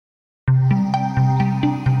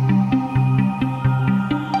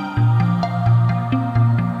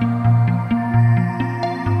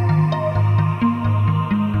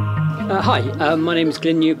Hi, my name is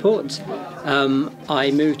Glyn Newport.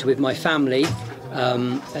 I moved with my family,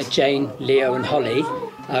 Jane, Leo and Holly,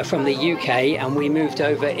 from the UK, and we moved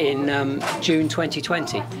over in June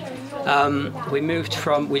 2020. We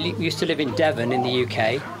used to live in Devon in the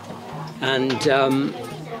UK, and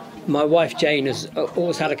my wife Jane has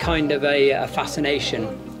always had a kind of a fascination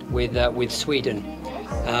with Sweden,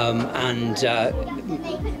 and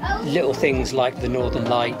little things like the Northern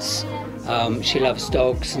Lights. She loves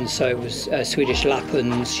dogs, and so it was Swedish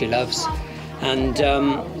Laplands she loves, and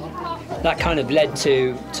that kind of led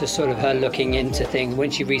to sort of her looking into things. When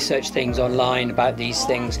she researched things online about these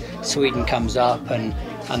things, Sweden comes up, and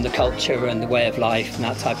the culture and the way of life and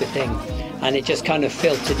that type of thing, and it just kind of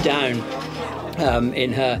filtered down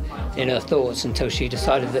in her thoughts until she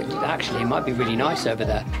decided that actually it might be really nice over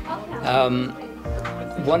there.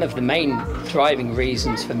 One of the main driving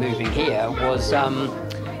reasons for moving here was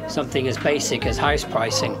something as basic as house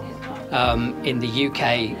pricing. In the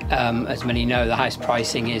UK, as many know, the house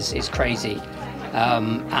pricing is crazy,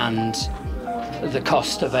 and the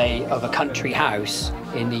cost of a country house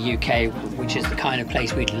in the UK, which is the kind of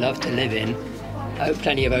place we'd love to live in,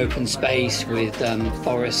 plenty of open space with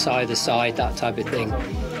forests either side, that type of thing,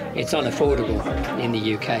 it's unaffordable in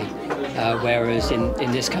the UK. Whereas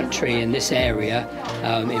in this country, in this area,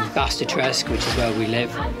 in Bastuträsk, which is where we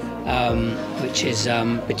live, which is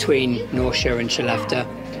between Norsjö and Skellefteå,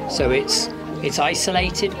 so it's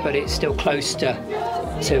isolated, but it's still close to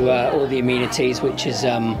all the amenities, which is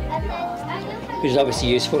obviously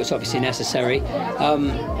useful. It's obviously necessary,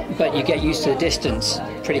 but you get used to the distance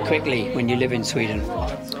pretty quickly when you live in Sweden.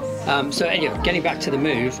 So anyway, getting back to the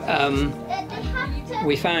move,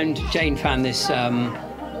 Jane found this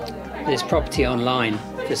property online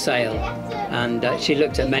for sale, and she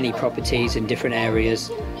looked at many properties in different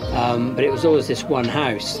areas, but it was always this one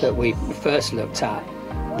house that we first looked at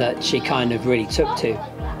that she kind of really took to.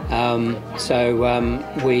 So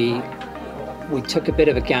we took a bit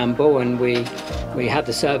of a gamble, and we had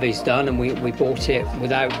the surveys done, and we bought it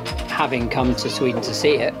without having come to Sweden to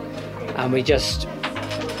see it, and we just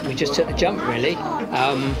took the jump, really.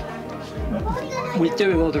 With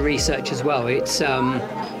doing all the research as well, it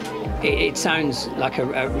sounds like a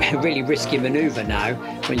really risky manoeuvre now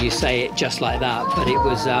when you say it just like that, but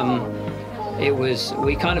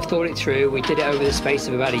we kind of thought it through. We did it over the space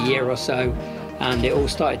of about a year or so, and it all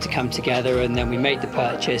started to come together, and then we made the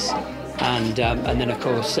purchase, and then of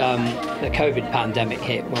course the COVID pandemic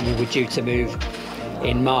hit when we were due to move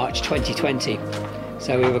in March 2020.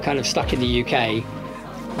 So we were kind of stuck in the UK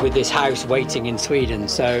with this house waiting in Sweden,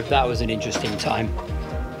 so that was an interesting time.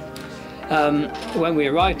 When we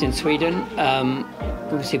arrived in Sweden,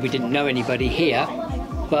 obviously we didn't know anybody here,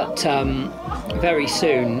 but very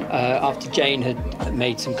soon, after Jane had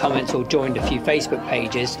made some comments or joined a few Facebook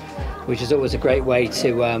pages, which is always a great way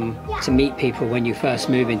to meet people when you first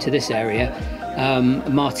move into this area,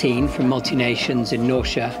 Martine from Multinations in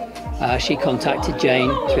Norsjö, she contacted Jane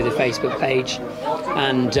through the Facebook page,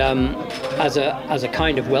 and as a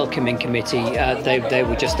kind of welcoming committee, they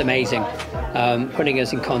were just amazing, putting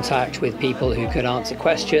us in contact with people who could answer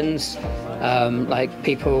questions, like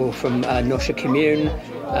people from Norsjö Commune,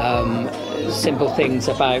 simple things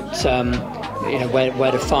about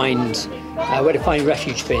where to find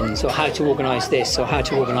refuge bins, or how to organise this or how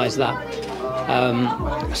to organise that.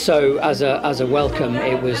 So as a welcome,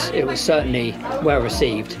 it was certainly well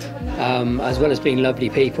received. As well as being lovely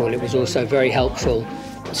people, it was also very helpful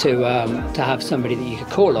to have somebody that you could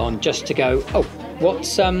call on just to go, oh, what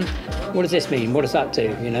does this mean? What does that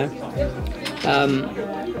do?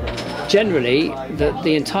 Generally,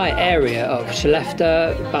 the entire area of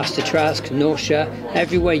Skellefteå, Bastuträsk, Norsjö,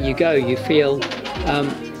 everywhere you go, you feel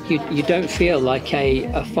you don't feel like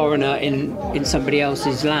a foreigner in somebody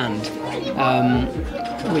else's land.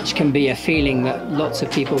 Which can be a feeling that lots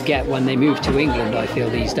of people get when they move to England, I feel,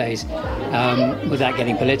 these days, without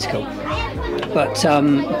getting political. But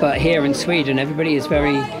here in Sweden, everybody is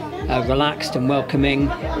very relaxed and welcoming.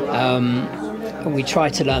 We try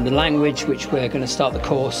to learn the language, which we're going to start the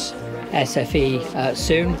course SFE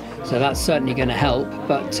soon, so that's certainly going to help.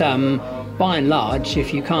 But by and large,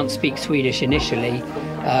 if you can't speak Swedish initially,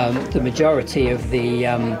 the majority of the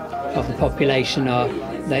population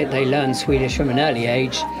they learn Swedish from an early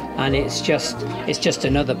age, and it's just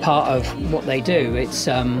another part of what they do. It's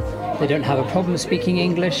they don't have a problem speaking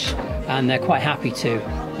English, and they're quite happy to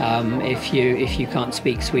if you can't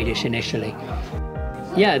speak Swedish initially.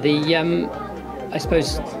 Yeah, I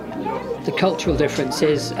suppose the cultural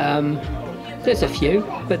differences, there's a few,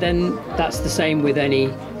 but then that's the same with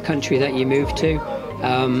any country that you move to.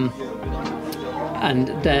 and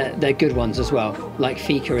they're good ones as well. Like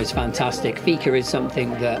fika is fantastic. Fika is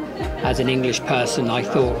something that, as an English person, I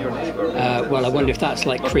thought, well, I wonder if that's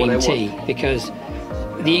like cream tea, because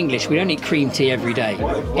the English, we don't eat cream tea every day.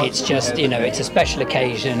 It's just, you know, it's a special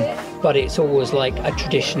occasion, but it's always like a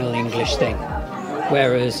traditional English thing.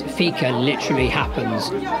 Whereas fika literally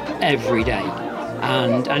happens every day.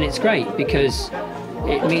 And it's great because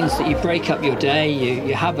it means that you break up your day,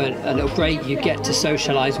 you have a little break, you get to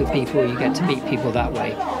socialise with people, you get to meet people that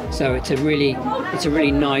way. So it's a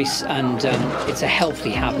really nice and it's a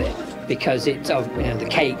healthy habit, because it's, you know, the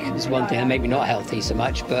cake is one thing, and maybe not healthy so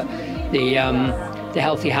much, but the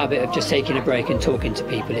healthy habit of just taking a break and talking to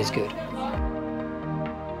people is good.